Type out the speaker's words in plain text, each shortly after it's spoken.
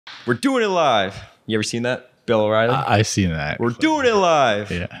We're doing it live. You ever seen that? Bill O'Reilly? I seen that. We're doing it live.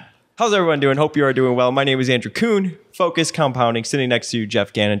 Yeah. How's everyone doing? Hope you are doing well. My name is Andrew Kuhn, Focus Compounding, sitting next to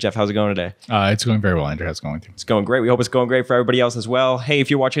Geoff Gannon. Jeff, how's it going today? It's going very well, Andrew. How's it going with you? It's going great. We hope it's going great for everybody else as well. Hey, if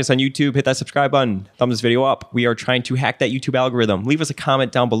you're watching us on YouTube, hit that subscribe button. Thumbs this video up. We are trying to hack that YouTube algorithm. Leave us a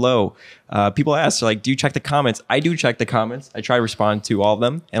comment down below. People ask, like, do you check the comments? I do check the comments. I try to respond to all of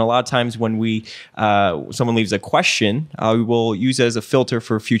them. And a lot of times when someone leaves a question, we will use it as a filter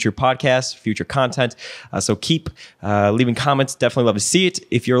for future podcasts, future content. So keep leaving comments. Definitely love to see it.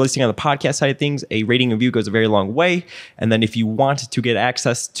 If you're listening on the podcast side of things, a rating and review goes a very long way. And then if you want to get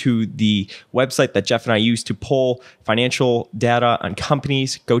access to the website that Jeff and I use to pull financial data on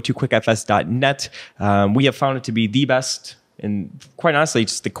companies, go to quickfs.net. We have found it to be the best and quite honestly,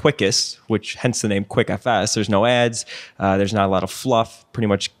 it's the quickest, which hence the name QuickFS. There's no ads. There's not a lot of fluff. Pretty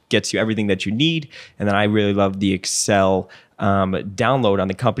much gets you everything that you need. And then I really love the Excel download on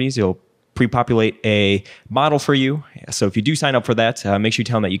the companies. It'll pre-populate a model for you. So if you do sign up for that, make sure you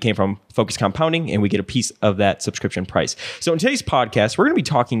tell them that you came from Focus Compounding and we get a piece of that subscription price. So in today's podcast, we're going to be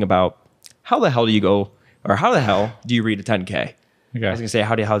talking about how the hell do you go, or how the hell do you read a 10K? Okay. I was going to say,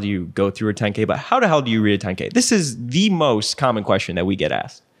 how the hell do you go through a 10K? But how the hell do you read a 10K? This is the most common question that we get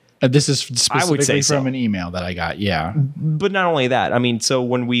asked. This is specifically from an email that I got. Yeah. But not only that, I mean, so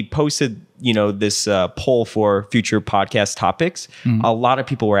when we posted, this poll for future podcast topics, a lot of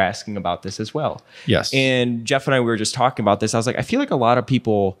people were asking about this as well. Yes. And Jeff and I, we were just talking about this. I was like, I feel like a lot of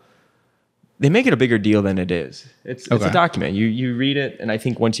people, they make it a bigger deal than it is. It's a document. You read it, and I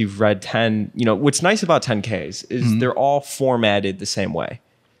think once you've read 10, what's nice about 10Ks is they're all formatted the same way.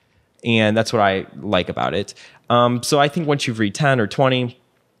 And that's what I like about it. So I think once you've read 10 or 20,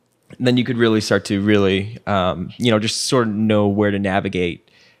 then you could really start to really, just sort of know where to navigate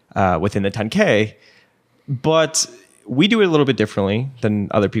within the 10K. But we do it a little bit differently than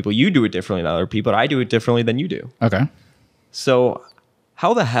other people. You do it differently than other people. I do it differently than you do. Okay. So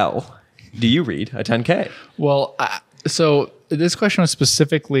how the hell do you read a 10K? Well, so this question was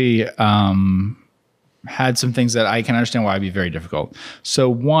specifically had some things that I can understand why it'd be very difficult. So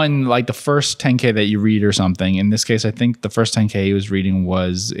one, like the first 10K that you read or something, in this case, I think the first 10K he was reading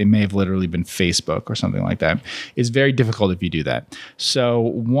it may have literally been Facebook or something like that. It's very difficult if you do that. So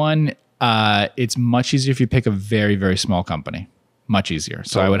one, it's much easier if you pick a very, very small company, much easier.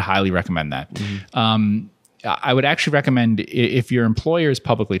 So I would highly recommend that. I would actually recommend if your employer is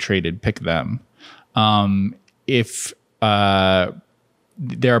publicly traded, pick them. If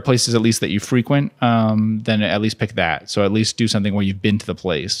there are places at least that you frequent, then at least pick that. So at least do something where you've been to the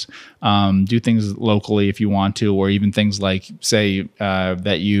place. Do things locally if you want to, or even things like say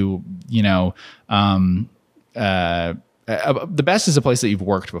that the best is a place that you've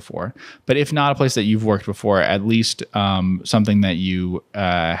worked before. But if not a place that you've worked before, at least something that you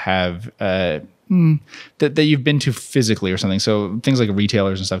have that you've been to physically or something. So things like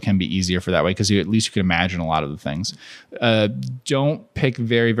retailers and stuff can be easier for that way because at least you can imagine a lot of the things. Don't pick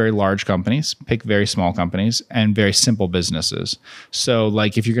very, very large companies. Pick very small companies and very simple businesses. So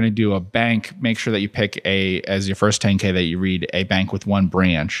like if you're going to do a bank, make sure that you pick as your first 10K that you read, a bank with one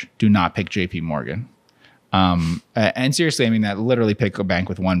branch. Do not pick JP Morgan. And seriously, I mean that literally pick a bank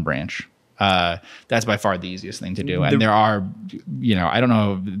with one branch. That's by far the easiest thing to do. And there are, I don't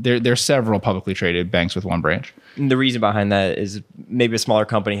know, there's several publicly traded banks with one branch. The reason behind that is maybe a smaller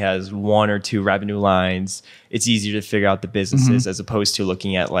company has one or two revenue lines. It's easier to figure out the businesses as opposed to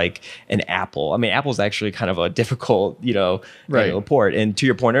looking at like an Apple. I mean, Apple's actually kind of a difficult, report. And to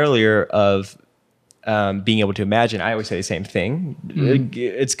your point earlier of being able to imagine, I always say the same thing.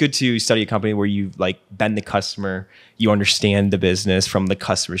 It's good to study a company where you like bend the customer, you understand the business from the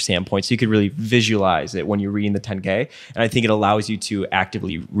customer standpoint, so you could really visualize it when you're reading the 10K. And I think it allows you to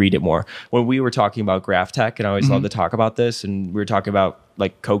actively read it more. When we were talking about graph tech, and I always love to talk about this, and we were talking about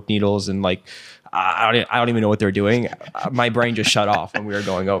like Coke needles and like I don't even know what they're doing. My brain just shut off when we were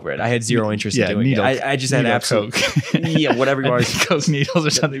going over it. I had zero interest in doing it. I just had absolute whatever you want to say. Coke needles or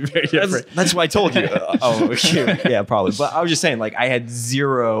something very different. That's what I told you. Oh, shoot. Yeah, probably. But I was just saying, like, I had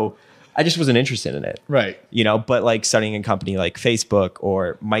zero. I just wasn't interested in it. Right. But like studying a company like Facebook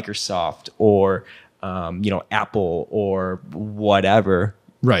or Microsoft or Apple or whatever.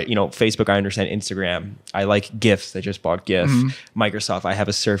 Right. Facebook, I understand. Instagram, I like GIFs. I just bought GIF. Microsoft, I have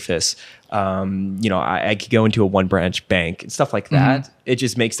a Surface. I could go into a one branch bank and stuff like that. It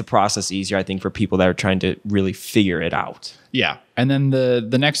just makes the process easier, I think, for people that are trying to really figure it out. Yeah. And then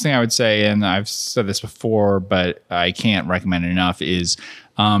the next thing I would say, and I've said this before, but I can't recommend it enough, is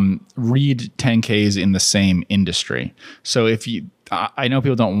read 10Ks in the same industry. So if you, I know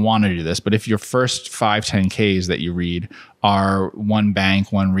people don't want to do this, but if your first 5 10Ks that you read are one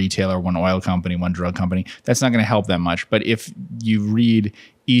bank, one retailer, one oil company, one drug company, that's not going to help that much. But if you read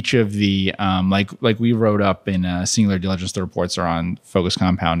each of the, like we wrote up in Singular Diligence, the reports are on focus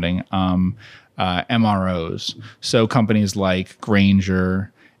compounding, MROs. So companies like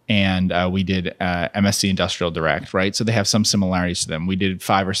Grainger, and we did MSC Industrial Direct, right? So they have some similarities to them. We did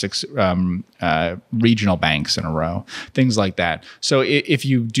 5 or 6 regional banks in a row, things like that. So if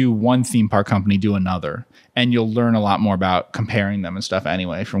you do one theme park company, do another, and you'll learn a lot more about comparing them and stuff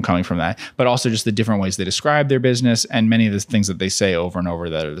anyway from coming from that, but also just the different ways they describe their business and many of the things that they say over and over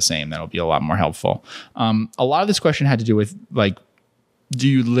that are the same. That'll be a lot more helpful. A lot of this question had to do with, like, do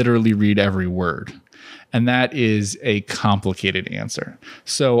you literally read every word? And that is a complicated answer.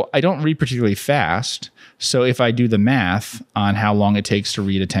 So I don't read particularly fast. So if I do the math on how long it takes to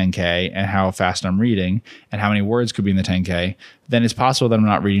read a 10K and how fast I'm reading and how many words could be in the 10K, then it's possible that I'm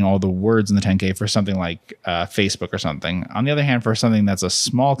not reading all the words in the 10K for something like Facebook or something. On the other hand, for something that's a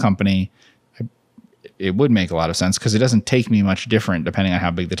small company, it would make a lot of sense because it doesn't take me much different depending on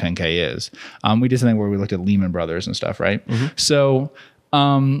how big the 10K is. We did something where we looked at Lehman Brothers and stuff, right? So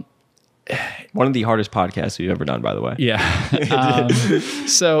one of the hardest podcasts we've ever done, by the way. Yeah.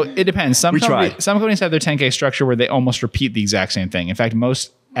 So it depends. Some companies have their 10K structure where they almost repeat the exact same thing. In fact,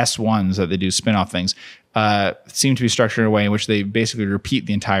 most S1s that they do spin-off things seem to be structured in a way in which they basically repeat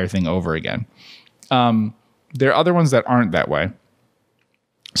the entire thing over again. There are other ones that aren't that way.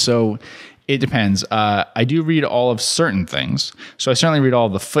 So it depends. I do read all of certain things. So I certainly read all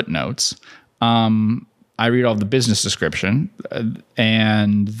of the footnotes. I read all the business description,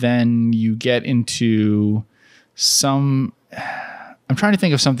 and then you get into some. I'm trying to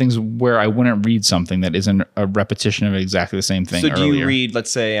think of some things where I wouldn't read something that isn't a repetition of exactly the same thing. So do you read,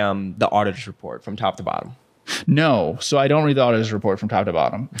 let's say, the auditor's report from top to bottom? No. So I don't read the auditor's report from top to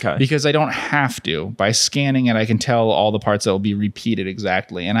bottom. Okay. Because I don't have to. By scanning it, I can tell all the parts that will be repeated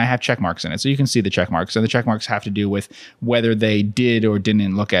exactly. And I have check marks in it. So you can see the check marks. And the check marks have to do with whether they did or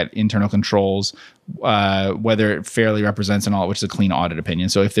didn't look at internal controls, whether it fairly represents an audit, which is a clean audit opinion.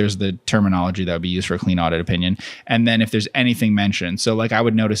 So if there's the terminology that would be used for a clean audit opinion, and then if there's anything mentioned. So like I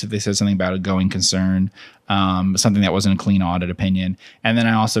would notice if they said something about a going concern, something that wasn't a clean audit opinion. And then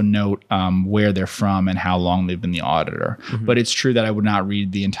I also note where they're from and how long they've been the auditor. But it's true that I would not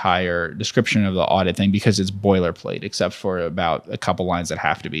read the entire description of the audit thing because it's boilerplate, except for about a couple lines that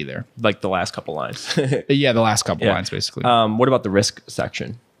have to be there. Like the last couple lines. Yeah, the last couple lines, basically. What about the risk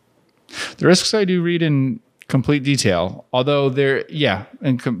section? The risks I do read in complete detail, although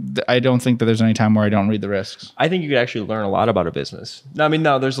I don't think that there's any time where I don't read the risks. I think you could actually learn a lot about a business.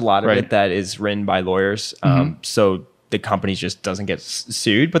 No, there's a lot of it that is written by lawyers. So the company just doesn't get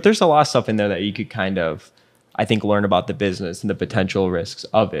sued, but there's a lot of stuff in there that you could kind of, I think, learn about the business and the potential risks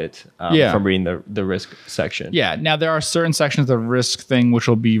of it from reading the risk section. Yeah. Now, there are certain sections of the risk thing which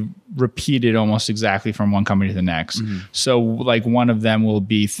will be repeated almost exactly from one company to the next. So like one of them will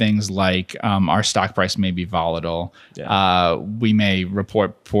be things like our stock price may be volatile. We may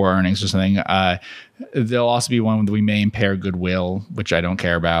report poor earnings or something. There'll also be one that we may impair goodwill, which I don't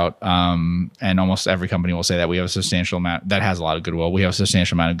care about. And almost every company will say that we have a substantial amount that has a lot of goodwill. We have a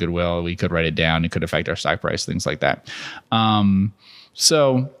substantial amount of goodwill. We could write it down. It could affect our stock price, things like that.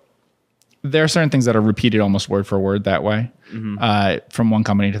 So there are certain things that are repeated almost word for word that way from one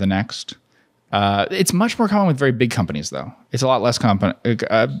company to the next. It's much more common with very big companies, though. It's a lot less common.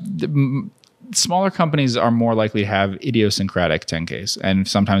 Smaller companies are more likely to have idiosyncratic 10Ks and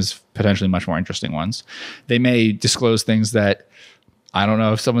sometimes potentially much more interesting ones. They may disclose things that I don't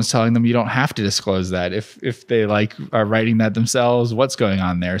know if someone's telling them you don't have to disclose that. If they are writing that themselves, what's going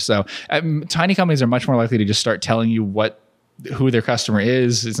on there? So tiny companies are much more likely to just start telling you who their customer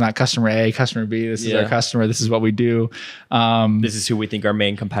is. It's not customer A, customer B. This is our customer. This is what we do. This is who we think our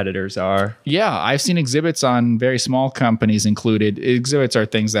main competitors are. Yeah, I've seen exhibits on very small companies included. Exhibits are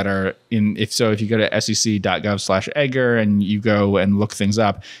things that are if you go to sec.gov/EDGAR and you go and look things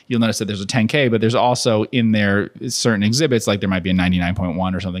up, you'll notice that there's a 10K, but there's also in there certain exhibits, like there might be a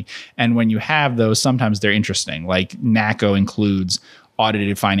 99.1 or something. And when you have those, sometimes they're interesting. Like NACO includes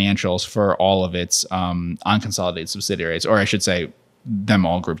audited financials for all of its unconsolidated subsidiaries, or I should say them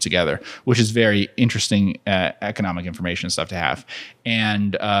all grouped together, which is very interesting economic information stuff to have.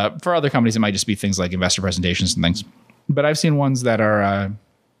 And for other companies, it might just be things like investor presentations and things. But I've seen ones that are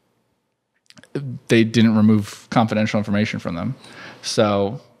they didn't remove confidential information from them.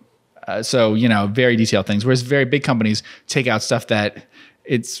 So very detailed things. Whereas very big companies take out stuff that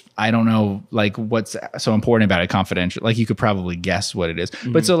I don't know, like what's so important about it confidential. Like you could probably guess what it is.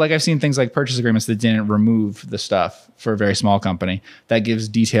 But so like I've seen things like purchase agreements that didn't remove the stuff for a very small company that gives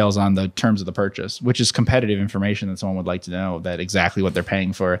details on the terms of the purchase, which is competitive information that someone would like to know, that exactly what they're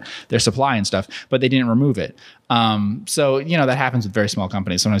paying for their supply and stuff, but they didn't remove it. So that happens with very small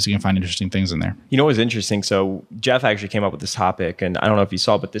companies. Sometimes you can find interesting things in there. You know what's interesting? So Geoff actually came up with this topic, and I don't know if you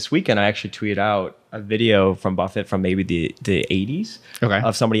saw, but this weekend I actually tweeted out a video from Buffett from maybe the 80s. Okay.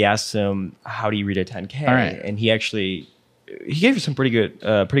 Of somebody asked him, how do you read a 10K? All right. And he gave some pretty good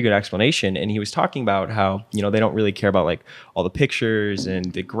explanation. And he was talking about how, they don't really care about like all the pictures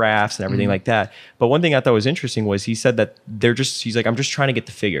and the graphs and everything like that. But one thing I thought was interesting was he said that he's like, I'm just trying to get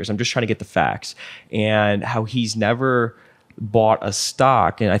the figures. I'm just trying to get the facts. And how he's never bought a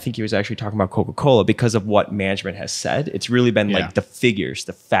stock. And I think he was actually talking about Coca-Cola because of what management has said. It's really been like the figures,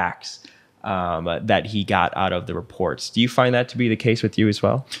 the facts that he got out of the reports. Do you find that to be the case with you as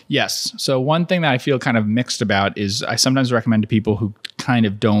well? Yes. So one thing that I feel kind of mixed about is I sometimes recommend to people who kind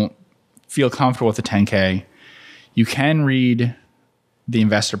of don't feel comfortable with the 10K, you can read the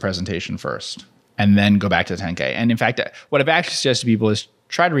investor presentation first and then go back to the 10K. And in fact, what I've actually suggested to people is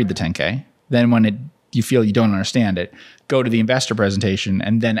try to read the 10K. Then when you feel you don't understand it, go to the investor presentation.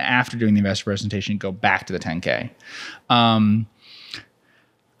 And then after doing the investor presentation, go back to the 10K.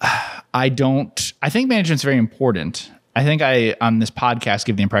 I think management's very important. I think I, on this podcast,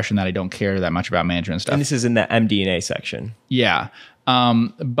 give the impression that I don't care that much about management stuff. And this is in the MD&A section. Yeah.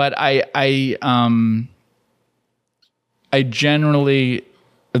 But I generally,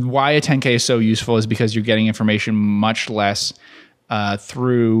 why a 10K is so useful is because you're getting information much less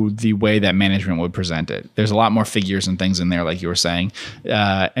through the way that management would present it. There's a lot more figures and things in there, like you were saying,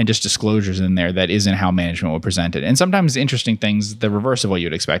 and just disclosures in there that isn't how management would present it. And sometimes interesting things, the reverse of what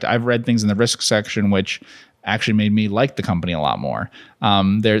you'd expect. I've read things in the risk section which actually made me like the company a lot more.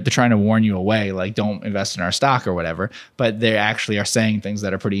 They're trying to warn you away, like don't invest in our stock or whatever, but they actually are saying things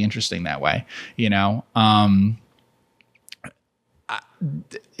that are pretty interesting that way.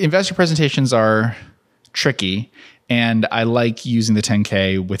 Investor presentations are tricky. And I like using the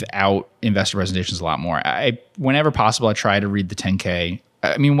 10K without investor presentations a lot more. Whenever possible, I try to read the 10K.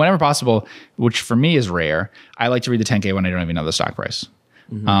 I mean, whenever possible, which for me is rare, I like to read the 10K when I don't even know the stock price.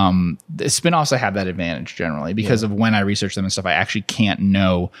 The spinoffs, I have that advantage generally because of when I research them and stuff, I actually can't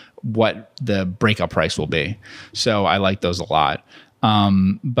know what the breakup price will be. So I like those a lot.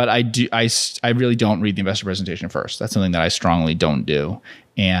 But I really don't read the investor presentation first. That's something that I strongly don't do.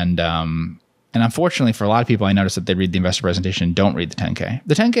 And unfortunately, for a lot of people, I notice that they read the investor presentation and don't read the 10K.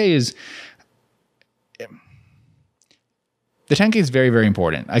 The 10K is very, very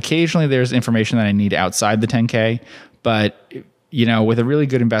important. Occasionally, there's information that I need outside the 10K, but with a really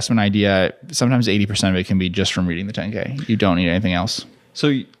good investment idea, sometimes 80% of it can be just from reading the 10K. You don't need anything else.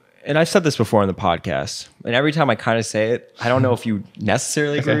 So, and I've said this before on the podcast, and every time I kind of say it, I don't know if you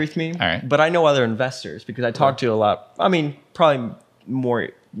necessarily agree with me, All right. but I know other investors because I talk to a lot. I mean, probably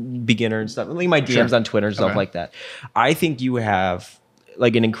more beginner and stuff, like my DMs on Twitter and stuff like that. I think you have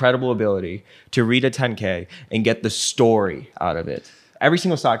like an incredible ability to read a 10K and get the story out of it. Every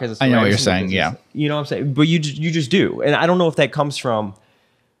single stock has a story. I know what you're saying. Business. Yeah. You know what I'm saying? But you just do. And I don't know if that comes from,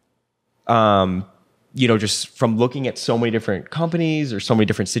 just from looking at so many different companies or so many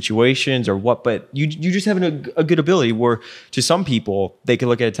different situations or what, but you just have a good ability where to some people, they can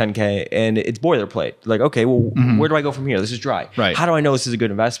look at a 10K and it's boilerplate. Like, okay, well, where do I go from here? This is dry. Right. How do I know this is a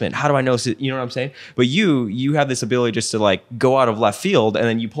good investment? How do I know this is, you know what I'm saying? But you have this ability just to like go out of left field and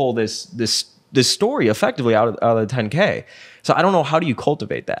then you pull this story effectively out of the 10K. So I don't know, how do you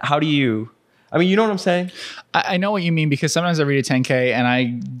cultivate that? How do you... I mean, you know what I'm saying? I know what you mean because sometimes I read a 10K and I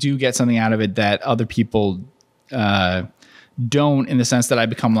do get something out of it that other people don't, in the sense that I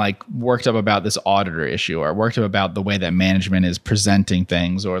become like worked up about this auditor issue or worked up about the way that management is presenting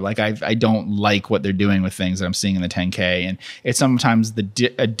things, or like I don't like what they're doing with things that I'm seeing in the 10K. And it's sometimes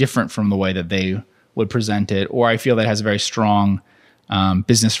different from the way that they would present it, or I feel that it has a very strong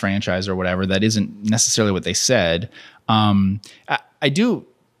business franchise or whatever that isn't necessarily what they said.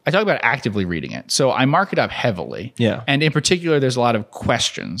 I talk about actively reading it. So I mark it up heavily. Yeah. And in particular, there's a lot of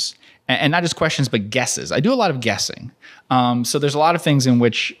questions. And not just questions, but guesses. I do a lot of guessing. So there's a lot of things in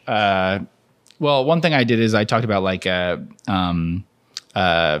which, one thing I did is I talked about like, I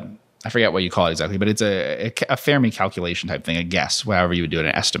forget what you call it exactly, but it's a Fermi calculation type thing, a guess, however you would do it,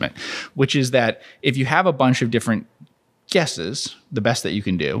 an estimate, which is that if you have a bunch of different guesses, the best that you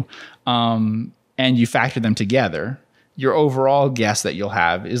can do, and you factor them together, your overall guess that you'll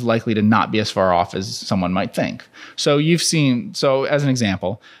have is likely to not be as far off as someone might think. So as an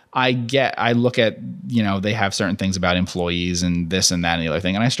example, I look at, they have certain things about employees and this and that and the other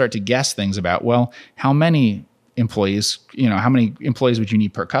thing. And I start to guess things about, well, how many employees would you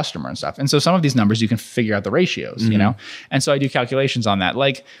need per customer and stuff. And so some of these numbers, you can figure out the ratios, And so I do calculations on that.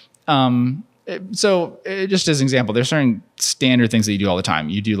 Like, so just as an example, there's certain standard things that you do all the time.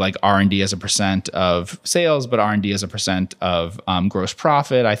 You do like R&D as a percent of sales, but R&D as a percent of gross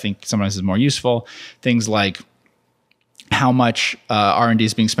profit, I think sometimes is more useful. Things like how much R&D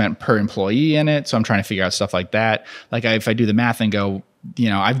is being spent per employee in it. So I'm trying to figure out stuff like that. Like if I do the math and go,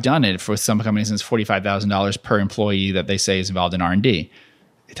 I've done it for some companies, and it's $45,000 per employee that they say is involved in R&D.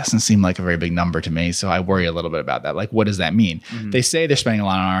 It doesn't seem like a very big number to me, so I worry a little bit about that. Like, what does that mean? They say they're spending a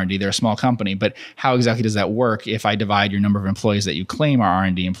lot on R&D. They're a small company, but how exactly does that work if I divide your number of employees that you claim are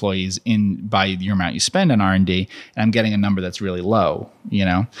R&D employees by your amount you spend on R&D, and I'm getting a number that's really low,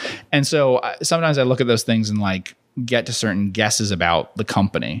 And so sometimes I look at those things and like get to certain guesses about the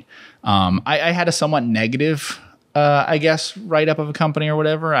company. I had a somewhat negative write up of a company or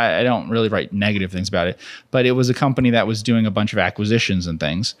whatever. I don't really write negative things about it, but it was a company that was doing a bunch of acquisitions and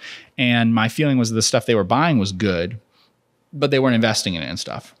things. And my feeling was the stuff they were buying was good, but they weren't investing in it and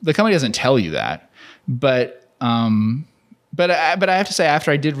stuff. The company doesn't tell you that, but I have to say, after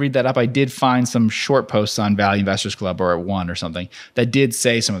I did read that up, I did find some short posts on Value Investors Club or at One or something that did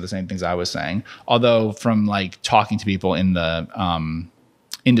say some of the same things I was saying. Although from like talking to people in the,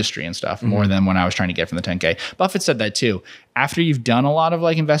 industry and stuff more than when I was trying to get from the 10K. Buffett said that too. After you've done a lot of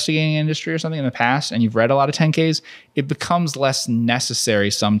like investigating industry or something in the past and you've read a lot of 10Ks, it becomes less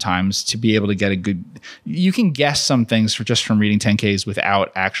necessary sometimes to be able to get you can guess some things just from reading 10Ks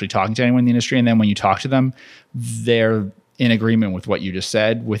without actually talking to anyone in the industry. And then when you talk to them, they're in agreement with what you just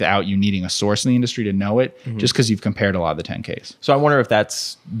said without you needing a source in the industry to know it, just because you've compared a lot of the 10Ks. So I wonder if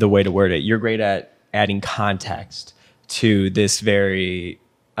that's the way to word it. You're great at adding context to this very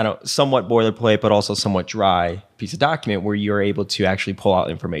somewhat boilerplate, but also somewhat dry piece of document where you're able to actually pull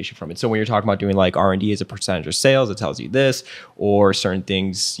out information from it. So when you're talking about doing like R&D as a percentage of sales, it tells you this, or certain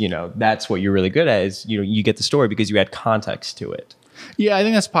things, that's what you're really good at is, you get the story because you add context to it. Yeah, I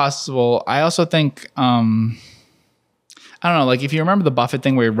think that's possible. I also think, I don't know, like if you remember the Buffett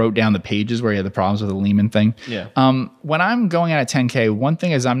thing where he wrote down the pages where he had the problems with the Lehman thing. Yeah. When I'm going at a 10K, one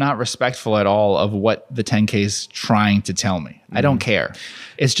thing is I'm not respectful at all of what the 10K is trying to tell me. I don't care.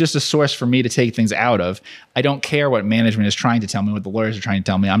 It's just a source for me to take things out of. I don't care what management is trying to tell me, what the lawyers are trying to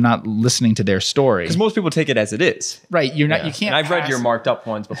tell me. I'm not listening to their story. Because most people take it as it is. Right. You're not. You can't. And I've read your marked up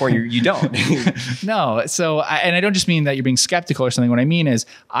ones before. You don't. No. So, and I don't just mean that you're being skeptical or something. What I mean is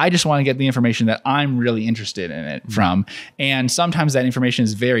I just want to get the information that I'm really interested in it from. And sometimes that information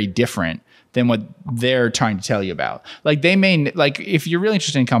is very different than what they're trying to tell you about. Like if you're really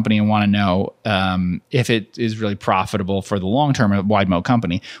interested in a company and want to know if it is really profitable for the long term, a wide moat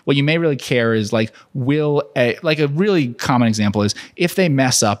company, what you may really care is like, a really common example is if they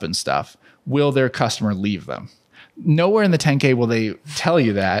mess up and stuff, will their customer leave them? Nowhere in the 10K will they tell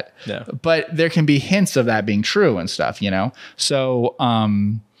you that, but there can be hints of that being true and stuff, So,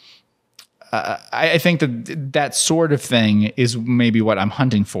 I think that sort of thing is maybe what I'm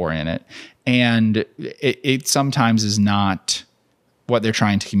hunting for in it. And it sometimes is not what they're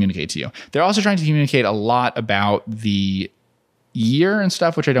trying to communicate to you. They're also trying to communicate a lot about the year and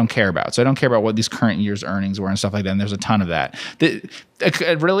stuff, which I don't care about. So I don't care about what these current year's earnings were and stuff like that. And there's a ton of that.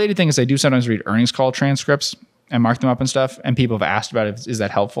 A related thing is I do sometimes read earnings call transcripts and mark them up and stuff. And people have asked about it. Is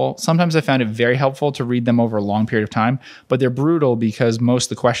that helpful? Sometimes I found it very helpful to read them over a long period of time, but they're brutal because most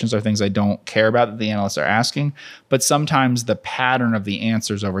of the questions are things I don't care about that the analysts are asking. But sometimes the pattern of the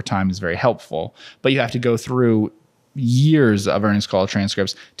answers over time is very helpful, but you have to go through years of earnings call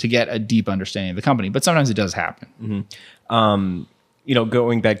transcripts to get a deep understanding of the company. But sometimes it does happen.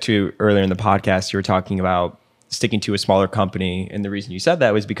 Going back to earlier in the podcast, you were talking about sticking to a smaller company. And the reason you said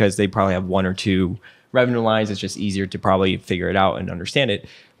that was because they probably have one or two revenue lines. It's just easier to probably figure it out and understand it.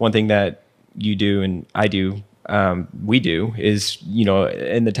 One thing that you do and I do, we do is,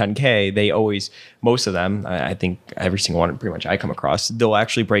 in the 10K, they always, most of them, I think every single one pretty much I come across, they'll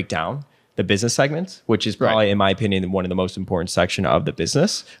actually break down the business segments, which is probably, in my opinion, one of the most important section of the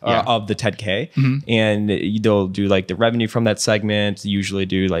business, of the 10K. And they'll do like the revenue from that segment, usually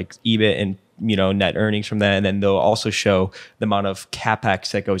do like EBIT and net earnings from that. And then they'll also show the amount of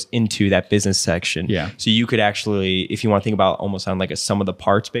CapEx that goes into that business section. Yeah. So you could actually, if you want to think about almost on like a sum of the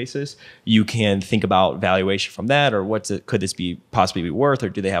parts basis, you can think about valuation from that, or could this be possibly be worth, or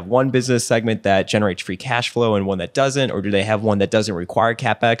do they have one business segment that generates free cash flow and one that doesn't, or do they have one that doesn't require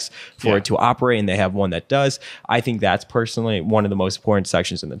CapEx for it to operate and they have one that does? I think that's personally one of the most important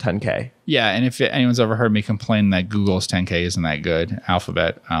sections in the 10K. Yeah, and if anyone's ever heard me complain that Google's 10K isn't that good,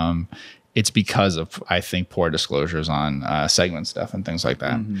 Alphabet, it's because of, I think, poor disclosures on segment stuff and things like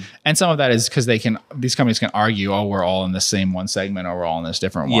that. And some of that is because these companies can argue, oh, we're all in the same one segment, or we're all in this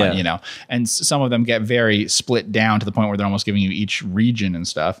different one, And some of them get very split down to the point where they're almost giving you each region and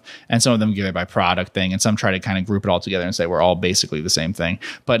stuff. And some of them give it by product thing, and some try to kind of group it all together and say we're all basically the same thing.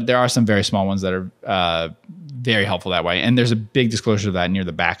 But there are some very small ones that are very helpful that way. And there's a big disclosure of that near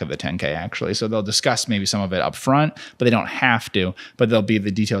the back of the 10K, actually. So they'll discuss maybe some of it up front, but they don't have to. But there'll be the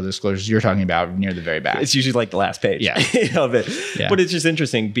detailed disclosures you're talking about near the very back. It's usually like the last page of it. Yeah. But it's just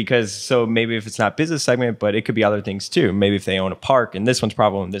interesting because, so maybe if it's not business segment, but it could be other things too. Maybe if they own a park and this one's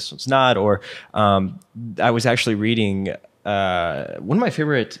profitable and this one's not. Or I was actually reading one of my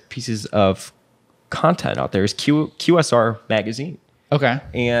favorite pieces of content out there is QSR Magazine. Okay.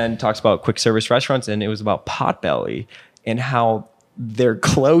 And talks about quick service restaurants, and it was about Potbelly and how they're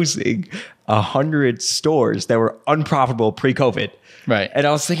closing 100 stores that were unprofitable pre-COVID. Right. And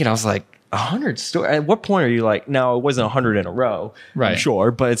I was thinking, I was like, 100 stores? At what point are you like, no, it wasn't 100 in a row, right? I'm sure,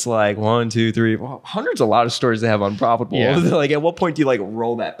 but it's like 1, 2, 3, well, 100's a lot of stores that have unprofitable. Yeah. Like, at what point do you like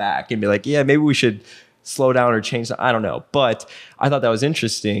roll that back and be like, yeah, maybe we should slow down or change that? I don't know. But I thought that was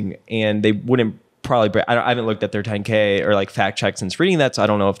interesting, and they wouldn't probably I haven't looked at their 10K or like fact check since reading that, so I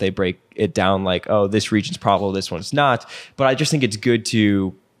don't know if they break it down like, oh, this region's profitable, this one's not. But I just think it's good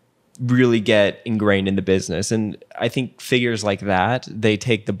to really get ingrained in the business, and I think figures like that, they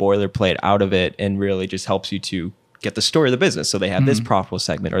take the boilerplate out of it and really just helps you to get the story of the business. So they have this profitable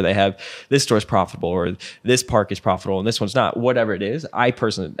segment, or they have this store's profitable, or this park is profitable and this one's not. Whatever it is, I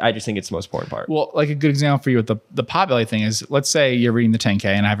just think it's the most important part. Well, like a good example for you with the Potbelly thing is, let's say you're reading the 10K,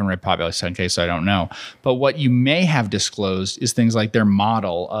 and I haven't read Potbelly's 10K, so I don't know. But what you may have disclosed is things like their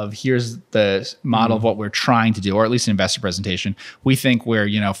model of, here's the model of what we're trying to do, or at least an investor presentation. We think we're,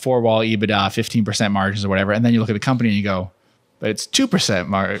 4-wall EBITDA, 15% margins or whatever. And then you look at the company and you go, but it's 2%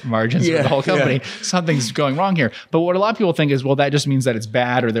 margins for the whole company. Yeah. Something's going wrong here. But what a lot of people think is, well, that just means that it's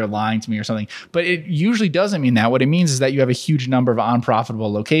bad, or they're lying to me or something. But it usually doesn't mean that. What it means is that you have a huge number of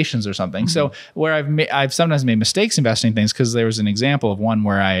unprofitable locations or something. So where I've sometimes made mistakes investing in things, because there was an example of one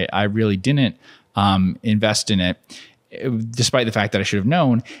where I really didn't invest in it, despite the fact that I should have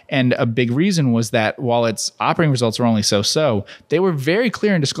known. And a big reason was that while its operating results were only so-so, they were very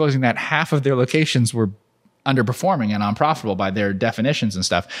clear in disclosing that half of their locations were underperforming and unprofitable by their definitions and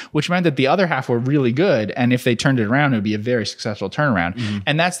stuff, which meant that the other half were really good. And if they turned it around, it would be a very successful turnaround.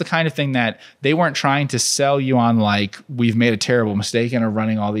 And that's the kind of thing that they weren't trying to sell you on, like, we've made a terrible mistake and are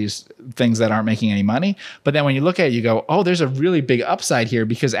running all these things that aren't making any money. But then when you look at it, you go, oh, there's a really big upside here,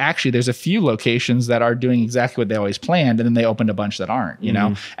 because actually there's a few locations that are doing exactly what they always planned, and then they opened a bunch that aren't, you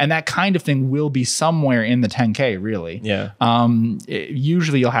know? And that kind of thing will be somewhere in the 10K, really. Yeah.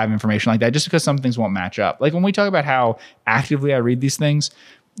 Usually you'll have information like that, just because some things won't match up. Like when we talk about how actively I read these things,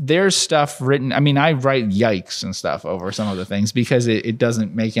 there's stuff written. I mean, I write yikes and stuff over some of the things because it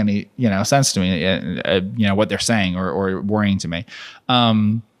doesn't make any sense to me, what they're saying or worrying to me.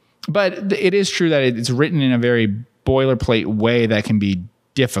 But it is true that it's written in a very boilerplate way that can be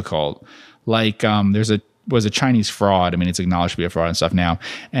difficult. Like was a Chinese fraud. I mean, it's acknowledged to be a fraud and stuff now.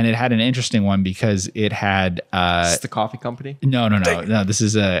 And it had an interesting one because it had... Is this the coffee company? No. This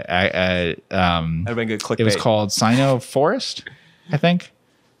is That'd been good clickbait. It was called Sino Forest, I think.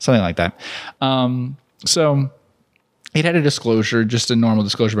 Something like that. So it had a disclosure, just a normal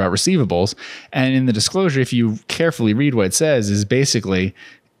disclosure about receivables. And in the disclosure, if you carefully read what it says, is basically,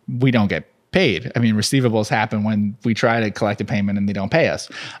 we don't get paid. I mean, receivables happen when we try to collect a payment and they don't pay us.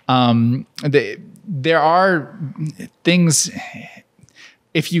 There are things,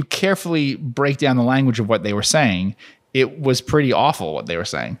 if you carefully break down the language of what they were saying, it was pretty awful what they were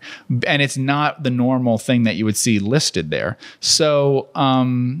saying. And it's not the normal thing that you would see listed there. So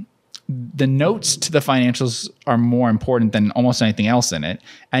the notes to the financials are more important than almost anything else in it.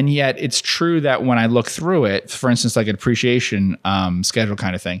 And yet it's true that when I look through it, for instance, like a depreciation schedule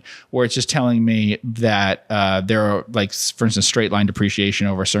kind of thing, where it's just telling me that there are, like, for instance, straight line depreciation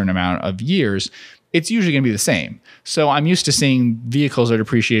over a certain amount of years, it's usually going to be the same. So I'm used to seeing vehicles are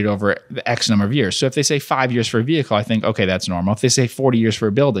depreciated over the X number of years. So if they say 5 years for a vehicle, I think, okay, that's normal. If they say 40 years for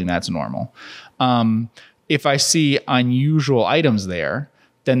a building, that's normal. If I see unusual items there,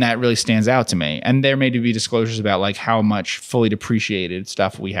 then that really stands out to me. And there may be disclosures about like how much fully depreciated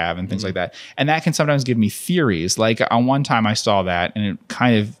stuff we have and things like that. And that can sometimes give me theories. Like on one time I saw that and it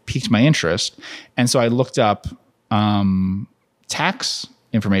kind of piqued my interest. And so I looked up tax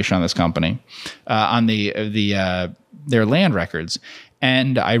information on this company, on their land records.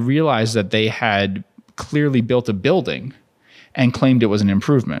 And I realized that they had clearly built a building and claimed it was an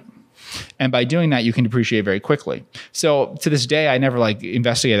improvement. And by doing that, you can depreciate very quickly. So to this day, I never like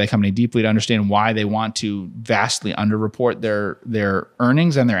investigated that company deeply to understand why they want to vastly underreport their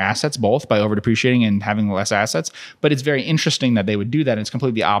earnings and their assets, both by over depreciating and having less assets. But it's very interesting that they would do that. And it's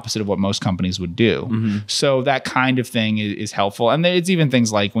completely opposite of what most companies would do. So that kind of thing is helpful. And it's even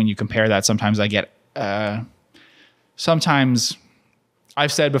things like when you compare that, sometimes I get, sometimes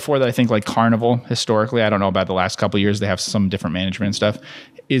I've said before that I think like Carnival historically, I don't know about the last couple of years, they have some different management and stuff,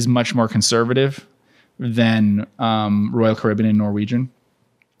 is much more conservative than Royal Caribbean and Norwegian.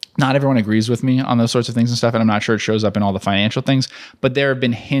 Not everyone agrees with me on those sorts of things and stuff, and I'm not sure it shows up in all the financial things, but there have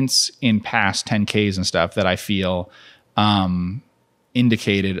been hints in past 10Ks and stuff that I feel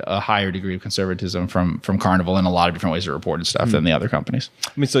indicated a higher degree of conservatism from Carnival in a lot of different ways of reported stuff than the other companies.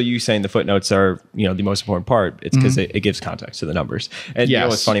 I mean, so you saying the footnotes are, the most important part. It's because it gives context to the numbers. And you know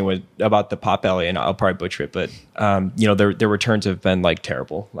what's funny about the Potbelly, and I'll probably butcher it, but their returns have been like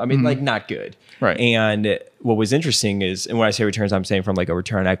terrible. I mean, like not good. Right. And what was interesting is, and when I say returns, I'm saying from like a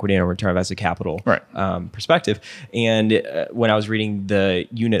return on equity and a return on invested capital perspective. And when I was reading the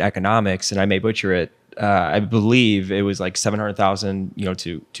unit economics, and I may butcher it, I believe it was like 700,000,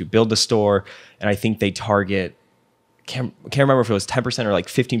 to build the store, and I think they target can't remember if it was 10% or like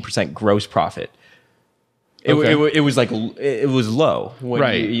 15% gross profit. It was like it was low,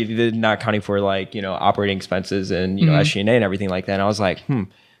 when you did not counting for like operating expenses and SG&A and everything like that. And I was like,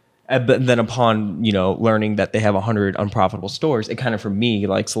 But then upon learning that they have 100 unprofitable stores, it kind of for me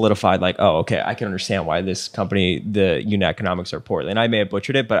like solidified like, oh, okay, I can understand why this company, the unit economics are poorly. And I may have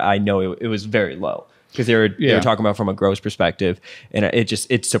butchered it, but I know it was very low. Because they were talking about from a gross perspective, and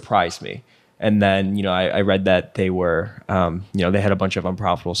it surprised me. And then I read that they were they had a bunch of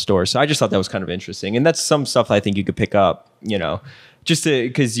unprofitable stores, so I just thought that was kind of interesting, and that's some stuff I think you could pick up, just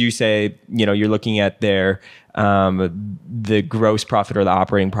because you say you're looking at their the gross profit or the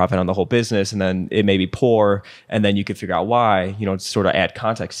operating profit on the whole business, and then it may be poor, and then you could figure out why, to sort of add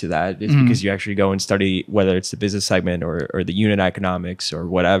context to that. It's because you actually go and study whether it's the business segment or the unit economics or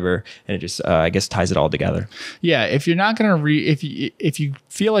whatever, and it just I guess ties it all together. Yeah, if you're not going to read, if you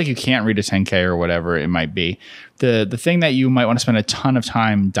feel like you can't read a 10K or whatever it might be, the thing that you might want to spend a ton of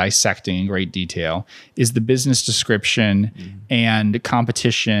time dissecting in great detail is the business description and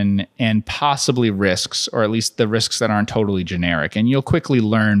competition and possibly risks, or at least the risks that aren't totally generic. And you'll quickly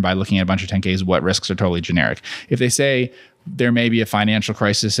learn by looking at a bunch of 10Ks what risks are totally generic. If they say there may be a financial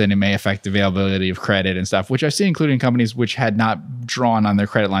crisis and it may affect the availability of credit and stuff, which I've seen including companies which had not drawn on their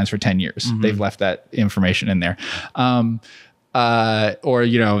credit lines for 10 years. They've left that information in there. Or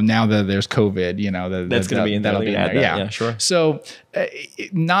now that there's COVID, that's going to be in there. Yeah, sure. So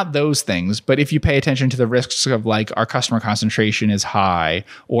not those things, but if you pay attention to the risks of like our customer concentration is high,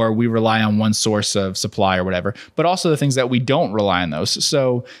 or we rely on one source of supply or whatever, but also the things that we don't rely on those.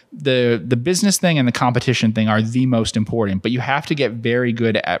 So the business thing and the competition thing are the most important, but you have to get very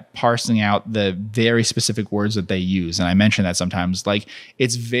good at parsing out the very specific words that they use. And I mention that sometimes, like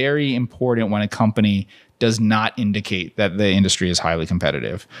it's very important when a company does not indicate that the industry is highly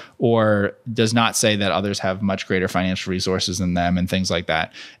competitive, or does not say that others have much greater financial resources than them and things like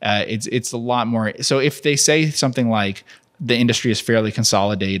that. It's a lot more. So if they say something like the industry is fairly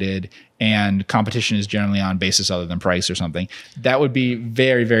consolidated and competition is generally on basis other than price or something, that would be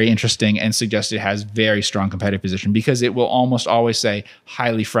very, very interesting and suggest it has very strong competitive position, because it will almost always say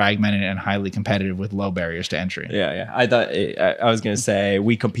highly fragmented and highly competitive with low barriers to entry. Yeah. I thought I was going to say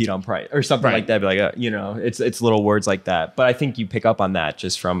we compete on price or something like that. But like, it's little words like that. But I think you pick up on that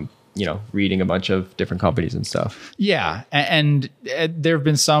just from, reading a bunch of different companies and stuff. Yeah. And there have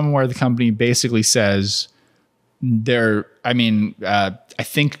been some where the company basically says, I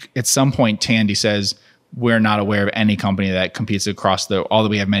think at some point Tandy says we're not aware of any company that competes across although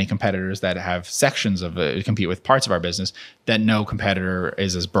we have many competitors that have sections of it, compete with parts of our business, that no competitor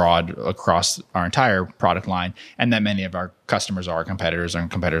is as broad across our entire product line, and that many of our customers are our competitors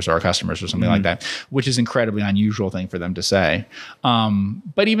and competitors are our customers or something like that, which is incredibly unusual thing for them to say.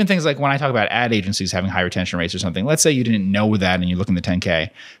 But even things like when I talk about ad agencies having high retention rates or something, let's say you didn't know that and you look in the 10K,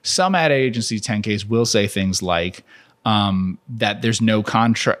 some ad agency 10Ks will say things like, that there's no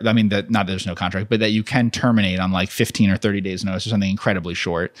contract. I mean, that not that there's no contract, but that you can terminate on like 15 or 30 days notice or something incredibly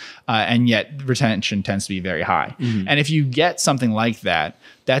short. And yet retention tends to be very high. And if you get something like that,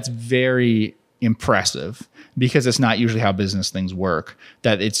 that's very impressive because it's not usually how business things work,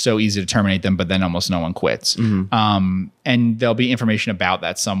 that it's so easy to terminate them, but then almost no one quits. And there'll be information about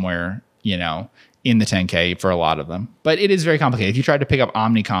that somewhere, you know, in the 10K for a lot of them. But it is very complicated. If you tried to pick up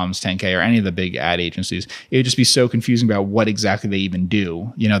Omnicom's 10K or any of the big ad agencies, it would just be so confusing about what exactly they even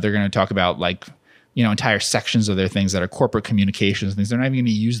do. You know, they're going to talk about like, you know, entire sections of their things that are corporate communications things. They're not even going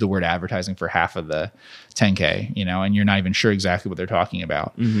to use the word advertising for half of the 10K, you know, and you're not even sure exactly what they're talking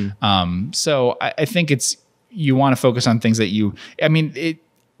about. So I think you want to focus on things that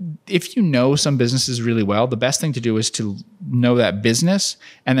if you know some businesses really well, the best thing to do is to know that business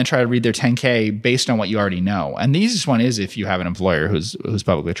and then try to read their 10K based on what you already know. And the easiest one is if you have an employer who's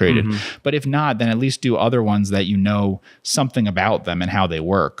publicly traded. But if not, then at least do other ones that you know something about them and how they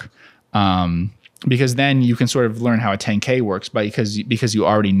work. Because then you can sort of learn how a 10K works because you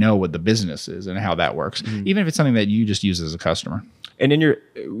already know what the business is and how that works, even if it's something that you just use as a customer. And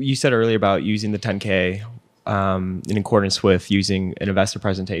you said earlier about using the 10K in accordance with using an investor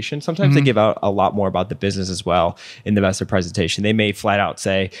presentation. Sometimes they give out a lot more about the business as well in the investor presentation. They may flat out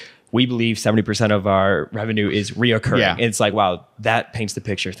say, we believe 70% of our revenue is reoccurring. Yeah. And it's like, wow, that paints the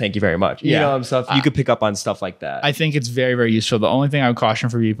picture. Thank you very much. You know, stuff you could pick up on stuff like that. I think it's very, very useful. The only thing I would caution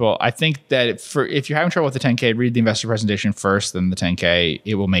for people, I think that if you're having trouble with the 10K, read the investor presentation first, then the 10K.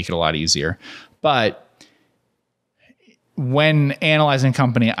 It will make it a lot easier. But when analyzing a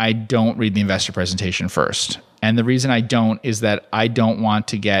company, I don't read the investor presentation first. And the reason I don't is that I don't want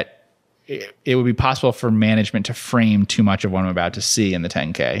to it would be possible for management to frame too much of what I'm about to see in the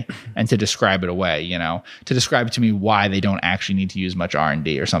 10K and to describe it away, you know, to describe to me why they don't actually need to use much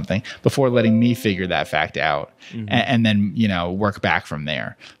R&D or something before letting me figure that fact out and then, you know, work back from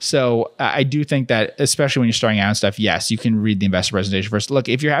there. So I do think that, especially when you're starting out and stuff, yes, you can read the investor presentation first. Look,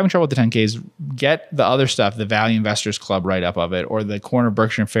 if you're having trouble with the 10Ks, get the other stuff, the Value Investors Club write-up of it, or the Corner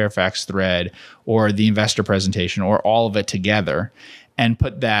Berkshire and Fairfax thread, or the investor presentation, or all of it together and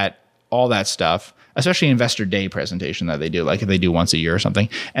put all that stuff, especially Investor Day presentation that they do, like if they do once a year or something,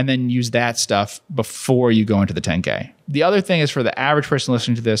 and then use that stuff before you go into the 10K. The other thing is for the average person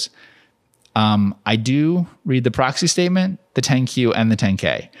listening to this, I do read the proxy statement, the 10Q, and the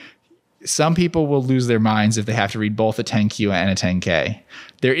 10K. Some people will lose their minds if they have to read both a 10Q and a 10K.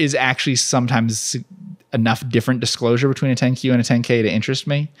 There is actually sometimes enough different disclosure between a 10Q and a 10K to interest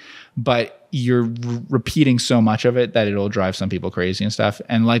me, but you're repeating so much of it that it'll drive some people crazy and stuff.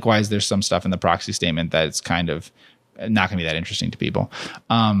 And likewise, there's some stuff in the proxy statement that's kind of not going to be that interesting to people.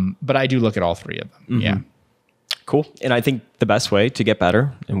 But I do look at all three of them. Yeah. Cool. And I think the best way to get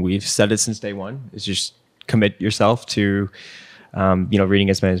better, and we've said it since day one, is just commit yourself to, reading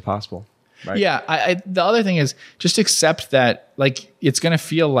as many as possible. Right? Yeah. The other thing is just accept that like it's going to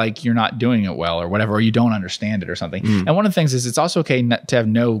feel like you're not doing it well or whatever, or you don't understand it or something. And one of the things is it's also okay to have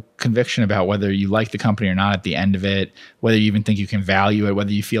no conviction about whether you like the company or not at the end of it, whether you even think you can value it,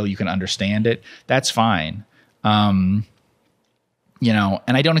 whether you feel you can understand it. That's fine. And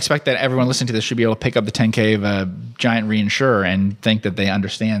I don't expect that everyone listening to this should be able to pick up the 10K of a giant reinsurer and think that they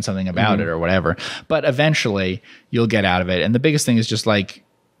understand something about it or whatever. But eventually you'll get out of it. And the biggest thing is just like,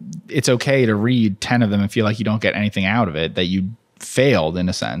 it's okay to read 10 of them and feel like you don't get anything out of it, that you failed in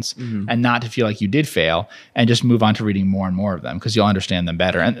a sense, and not to feel like you did fail, and just move on to reading more and more of them because you'll understand them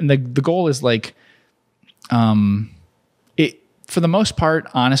better. And the goal is like, for the most part,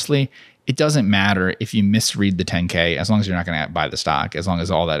 honestly, it doesn't matter if you misread the 10K as long as you're not going to buy the stock, as long as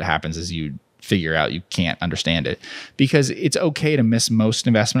all that happens is you figure out you can't understand it, because it's okay to miss most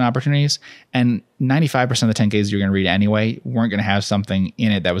investment opportunities. And 95% of the 10Ks you're going to read anyway weren't going to have something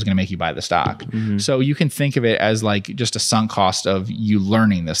in it that was going to make you buy the stock. So you can think of it as like just a sunk cost of you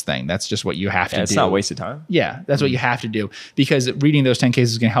learning this thing. That's just what you have to do. It's not wasted time. Yeah, that's what you have to do, because reading those 10Ks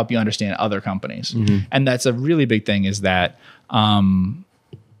is going to help you understand other companies. And that's a really big thing, is that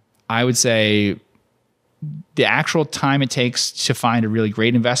I would say the actual time it takes to find a really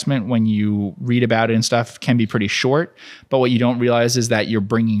great investment when you read about it and stuff can be pretty short. But what you don't realize is that you're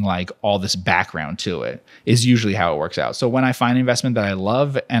bringing like all this background to it, is usually how it works out. So when I find an investment that I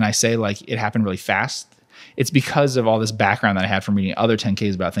love and I say like it happened really fast, it's because of all this background that I had from reading other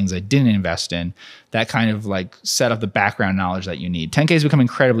 10Ks about things I didn't invest in, that kind of like set up the background knowledge that you need. 10Ks become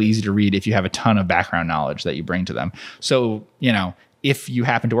incredibly easy to read if you have a ton of background knowledge that you bring to them. So, if you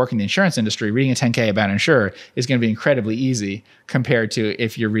happen to work in the insurance industry, reading a 10K about an insurer is going to be incredibly easy compared to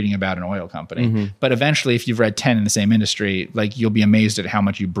if you're reading about an oil company. But eventually, if you've read 10 in the same industry, like you'll be amazed at how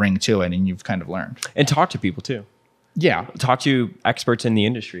much you bring to it and you've kind of learned. And talk to people too. Yeah. Talk to experts in the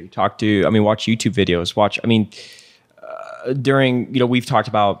industry. Watch YouTube videos. We've talked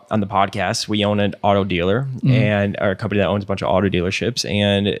about on the podcast, we own an auto dealer and our company that owns a bunch of auto dealerships.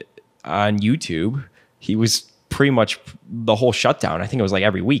 And on YouTube, he was pretty much the whole shutdown. I think it was like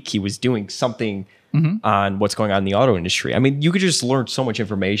every week he was doing something on what's going on in the auto industry. I mean, you could just learn so much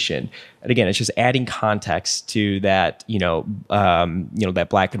information. And again, it's just adding context to that, that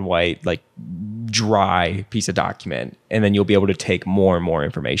black and white, like dry piece of document. And then you'll be able to take more and more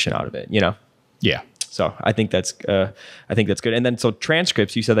information out of it, Yeah. So I think that's good. And then so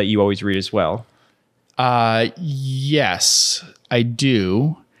transcripts, you said that you always read as well. Yes, I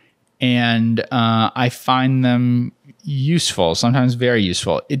do. And I find them useful, sometimes very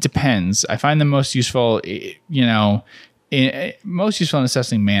useful. It depends. I find them most useful, most useful in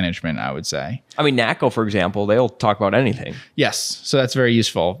assessing management, I would say. I mean, NACO, for example, they'll talk about anything. Yes. So that's very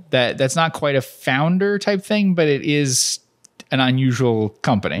useful. That's not quite a founder type thing, but it is an unusual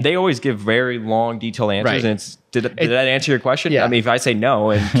company. They always give very long, detailed answers. Right. And did that answer your question? Yeah. I mean, if I say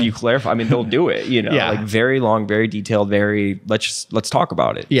no, and can you clarify? I mean, they'll do it. Yeah. Like very long, very detailed, let's talk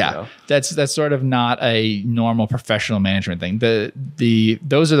about it. Yeah, that's sort of not a normal professional management thing.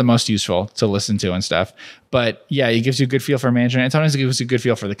 Those are the most useful to listen to and stuff. But yeah, it gives you a good feel for management, and sometimes it gives you a good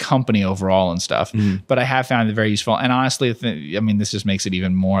feel for the company overall and stuff. But I have found it very useful. And honestly, this just makes it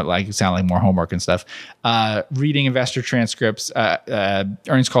even more sound like more homework and stuff. Reading investor transcripts,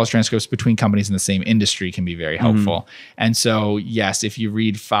 earnings calls transcripts between companies in the same industry can be very helpful. And so, yes, if you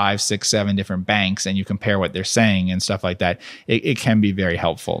read 5, 6, 7 different banks and you compare what they're saying and stuff like that, it can be very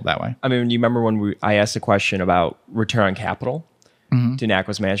helpful that way. I mean, you remember when I asked a question about return on capital to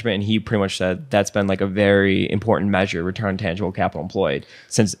NACO's management, and he pretty much said that's been like a very important measure, return on tangible capital employed,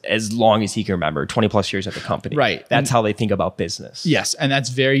 since as long as he can remember, 20 plus years at the company. Right. That's how they think about business. Yes. And that's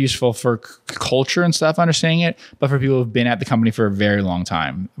very useful for culture and stuff, understanding it, but for people who've been at the company for a very long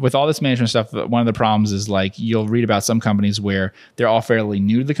time. With all this management stuff, one of the problems is like you'll read about some companies where they're all fairly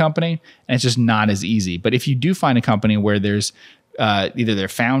new to the company and it's just not as easy. But if you do find a company where there's either their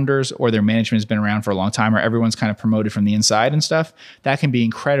founders or their management has been around for a long time, or everyone's kind of promoted from the inside and stuff, that can be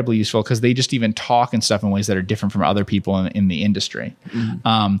incredibly useful because they just even talk and stuff in ways that are different from other people in the industry.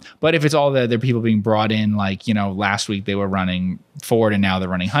 But if it's all the people being brought in, like, last week they were running Ford and now they're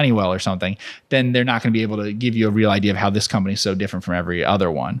running Honeywell or something, then they're not going to be able to give you a real idea of how this company is so different from every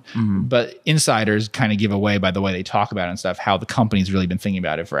other one. But insiders kind of give away by the way they talk about it and stuff, how the company's really been thinking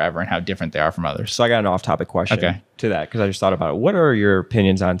about it forever and how different they are from others. So I got an off-topic question to that because I just thought about it. What are your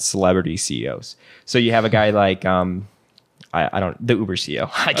opinions on celebrity CEOs? So you have a guy like the Uber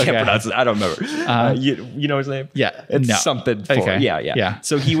CEO. I can't pronounce it. I don't remember. You know his name? Yeah, it's something. Yeah.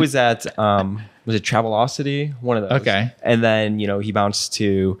 So he was at was it Travelocity? One of those. Okay. And then he bounced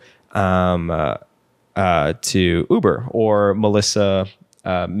to Uber or Melissa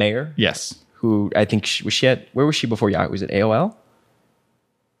Mayer. Yes. Who I think where was she before Yahoo? Was it AOL?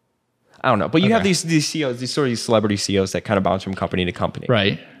 I don't know, but you have these CEOs, these celebrity CEOs that kind of bounce from company to company,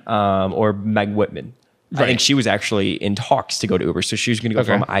 right? Or Meg Whitman. Right. I think she was actually in talks to go to Uber, so she was going to go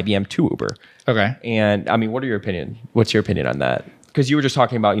from IBM to Uber. Okay. And I mean, what's your opinion on that? Because you were just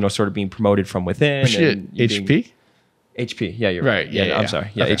talking about sort of being promoted from within. Was she at HP? HP. Yeah, you're right. Yeah. I'm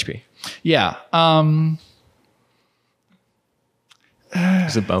sorry. Yeah, HP. Yeah.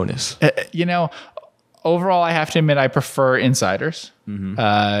 It's a bonus. Overall, I have to admit I prefer insiders,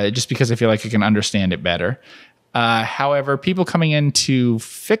 just because I feel like I can understand it better. However, people coming in to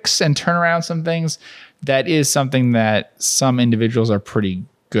fix and turn around some things, that is something that some individuals are pretty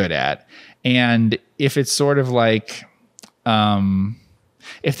good at. And if it's sort of like,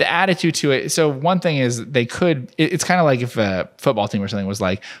 if the attitude to it, so one thing is it's kind of like if a football team or something was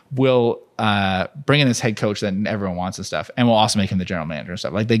like, we'll bring in this head coach that everyone wants and stuff, and we'll also make him the general manager and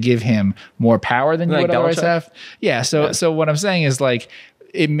stuff. Like they give him more power than you would otherwise have. Yeah. So what I'm saying is like,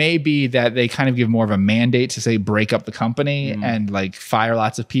 it may be that they kind of give more of a mandate to say break up the company and like fire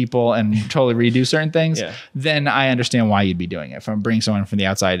lots of people and totally redo certain things. Then I understand why you'd be doing it. If I'm bringing someone from the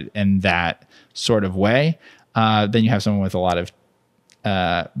outside in that sort of way, then you have someone with a lot of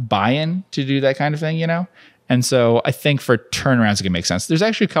buy-in to do that kind of thing, And so I think for turnarounds, it can make sense. There's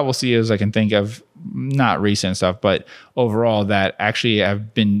actually a couple CEOs I can think of, not recent stuff, but overall that actually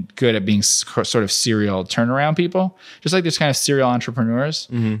have been good at being sort of serial turnaround people. Just like there's kind of serial entrepreneurs,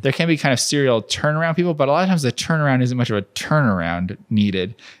 there can be kind of serial turnaround people, but a lot of times the turnaround isn't much of a turnaround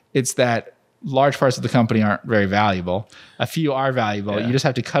needed. It's that large parts of the company aren't very valuable. A few are valuable. You just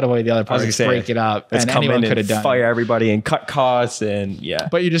have to cut away the other parts, break it up, and anyone could have done. Fire everybody and cut costs, and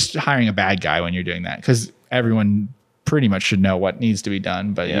But you're just hiring a bad guy when you're doing that because everyone pretty much should know what needs to be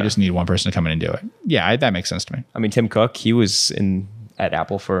done, but you just need one person to come in and do it. Yeah, that makes sense to me. I mean, Tim Cook, he was at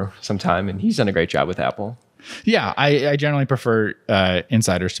Apple for some time, and he's done a great job with Apple. Yeah, I generally prefer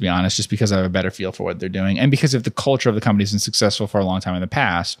insiders, to be honest, just because I have a better feel for what they're doing. And because if the culture of the company has been successful for a long time in the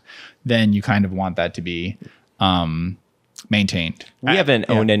past, then you kind of want that to be maintained. We haven't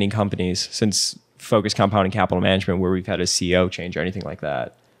owned any companies since Focus Compounding Capital Management where we've had a CEO change or anything like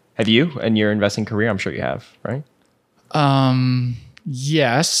that. Have you in your investing career? I'm sure you have, right?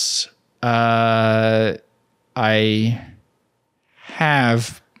 Yes. I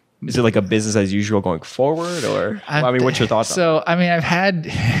have. Is it like a business as usual going forward, or I mean, what's your thoughts on it? So, I mean, I've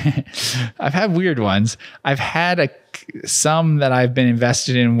had weird ones. I've had some that I've been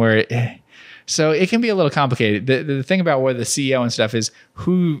invested in where, so it can be a little complicated. The thing about where the CEO and stuff is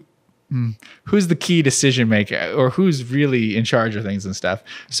who's the key decision maker or who's really in charge of things and stuff.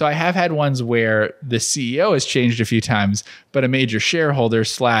 So I have had ones where the CEO has changed a few times, but a major shareholder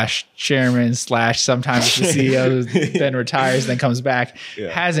 / chairman / sometimes the CEO then retires, then comes back,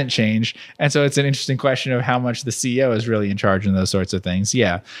 hasn't changed. And so it's an interesting question of how much the CEO is really in charge in those sorts of things.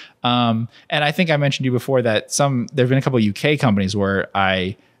 Yeah. And I think I mentioned to you before that there've been a couple of UK companies where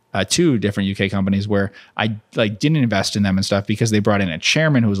two different UK companies where I didn't invest in them and stuff because they brought in a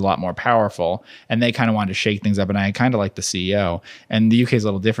chairman who was a lot more powerful and they kind of wanted to shake things up. And I kind of like the CEO. And the UK is a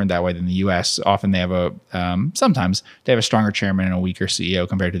little different that way than the US. Often they have sometimes they have a stronger chairman and a weaker CEO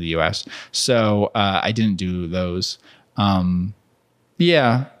compared to the US. So I didn't do those.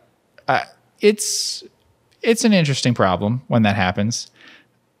 It's an interesting problem when that happens.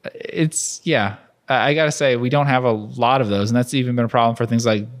 I got to say, we don't have a lot of those. And that's even been a problem for things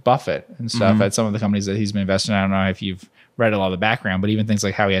like Buffett and stuff at some of the companies that he's been investing in. I don't know if you've read a lot of the background, but even things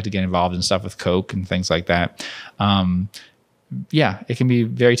like how he had to get involved in stuff with Coke and things like that. It can be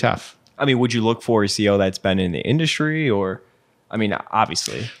very tough. I mean, would you look for a CEO that's been in the industry or, I mean,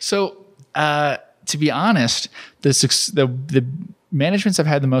 obviously. So to be honest, the managements I've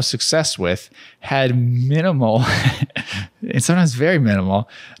had the most success with had minimal and sometimes very minimal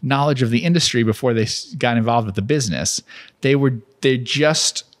knowledge of the industry before they got involved with the business. They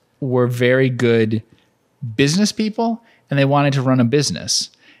just were very good business people and they wanted to run a business.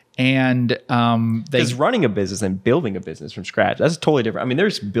 And because running a business and building a business from scratch, that's totally different. I mean,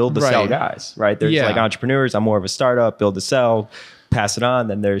 there's build to sell guys, right? There's like entrepreneurs. I'm more of a startup, build to sell, pass it on.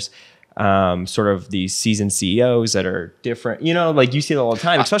 Then there's sort of these seasoned CEOs that are different, like you see it all the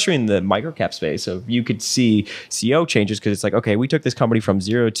time, especially in the microcap space. So you could see CEO changes because it's like, okay, we took this company from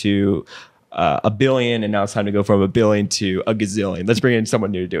 0 to $1 billion and now it's time to go from $1 billion to a gazillion. Let's bring in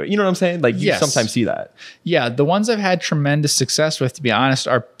someone new to do it. You know what I'm saying? Like you sometimes see that. Yeah. The ones I've had tremendous success with, to be honest,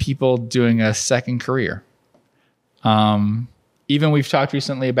 are people doing a second career. Even we've talked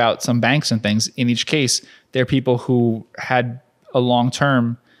recently about some banks and things. In each case, they're people who had a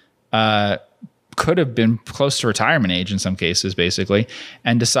long-term could have been close to retirement age in some cases, basically,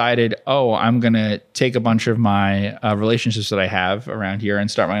 and decided, I'm going to take a bunch of my relationships that I have around here and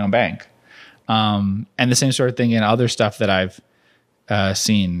start my own bank. And the same sort of thing in other stuff that I've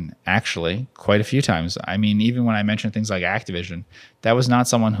seen actually quite a few times. I mean, even when I mentioned things like Activision, that was not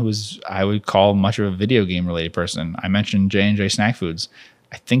someone who I would call much of a video game related person. I mentioned J&J Snack Foods.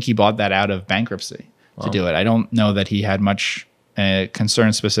 I think he bought that out of bankruptcy to do it. I don't know that he had much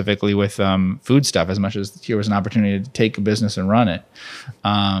concern specifically with food stuff as much as here was an opportunity to take a business and run it.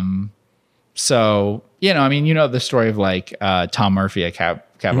 So, I mean, the story of like Tom Murphy at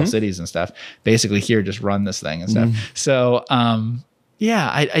Capital Cities and stuff, basically here, just run this thing and stuff. So,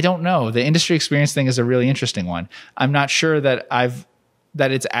 I don't know. The industry experience thing is a really interesting one. I'm not sure that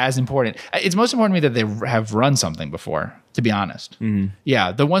it's as important. It's most important to me that they have run something before, to be honest.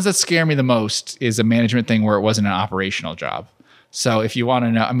 Yeah. The ones that scare me the most is a management thing where it wasn't an operational job. So if you want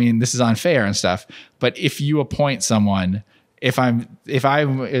to know, I mean, this is unfair and stuff, but if you appoint someone, if I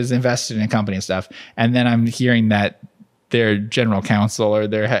was invested in a company and stuff, and then I'm hearing that their general counsel or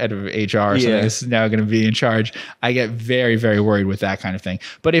their head of HR or something is now going to be in charge, I get very, very worried with that kind of thing.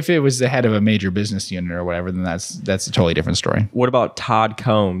 But if it was the head of a major business unit or whatever, then that's a totally different story. What about Todd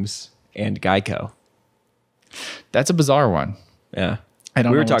Combs and Geico? That's a bizarre one. Yeah. We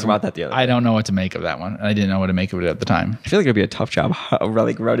were talking about that the other day. I don't know what to make of that one. I didn't know what to make of it at the time. I feel like it'd be a tough job,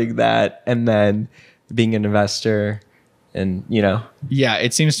 like running that and then being an investor and, Yeah,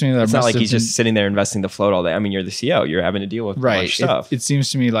 it seems to me that It's not like he's just sitting there investing the float all day. I mean, you're the CEO. You're having to deal with a bunch of stuff. It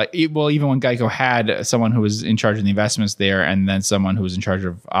seems to me like, even when Geico had someone who was in charge of the investments there and then someone who was in charge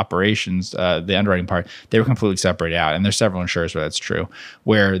of operations, the underwriting part, they were completely separated out. And there's several insurers where that's true,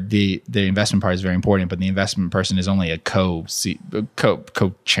 where the investment part is very important, but the investment person is only a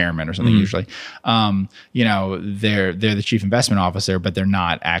co-chairman or something usually. You know, they're the chief investment officer, but they're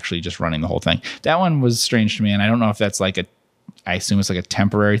not actually just running the whole thing. That one was strange to me, and I don't know if that's like I assume it's like a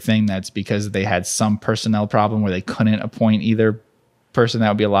temporary thing. That's because they had some personnel problem where they couldn't appoint either person. That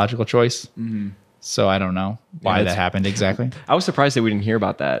would be a logical choice. So I don't know why that happened exactly. I was surprised that we didn't hear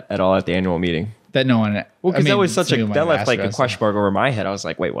about that at all at the annual meeting. That no one. Well, because that was that left like a question mark over my head. I was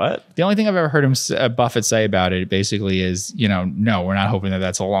like, wait, what? The only thing I've ever heard Buffett say about it basically is, you know, no, we're not hoping that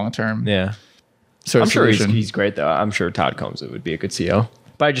that's a long term. Yeah. So I'm sure he's great though. I'm sure Todd Combs would be a good CEO.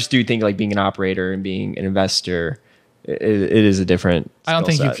 But I just do think like being an operator and being an investor, it is a different. I don't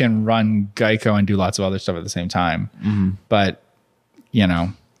think you can run Geico and do lots of other stuff at the same time. But you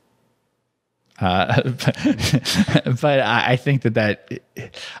know, but I think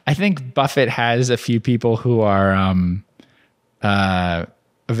I think Buffett has a few people who are a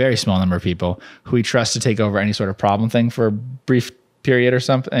very small number of people who he trusts to take over any sort of problem thing for a brief period or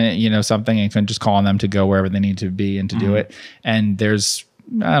something, you know, something, and can just call on them to go wherever they need to be and to do it. And there's,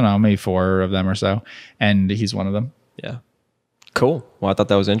 I don't know, maybe 4 of them or so, and he's one of them. Yeah. Cool. Well, I thought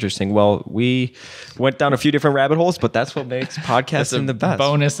that was interesting. Well, we went down a few different rabbit holes, but that's what makes podcasting the best.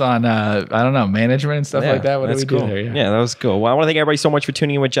 Bonus on, I don't know, management and stuff like that. What do we do there? Yeah, that was cool. Well, I want to thank everybody so much for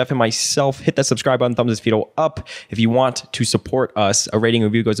tuning in with Geoff and myself. Hit that subscribe button, thumbs this video up. If you want to support us, a rating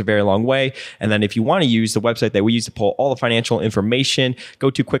review goes a very long way. And then if you want to use the website that we use to pull all the financial information,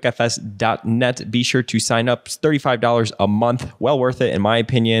 go to quickfs.net. Be sure to sign up. It's $35 a month. Well worth it, in my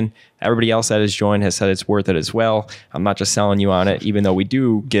opinion. Everybody else that has joined has said it's worth it as well. I'm not just selling you on it, even though we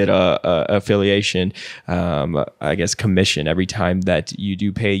do get a affiliation, I guess, commission every time that you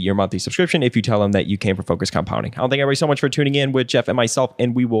do pay your monthly subscription if you tell them that you came from Focus Compounding. I want to thank everybody so much for tuning in with Geoff and myself,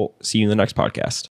 and we will see you in the next podcast.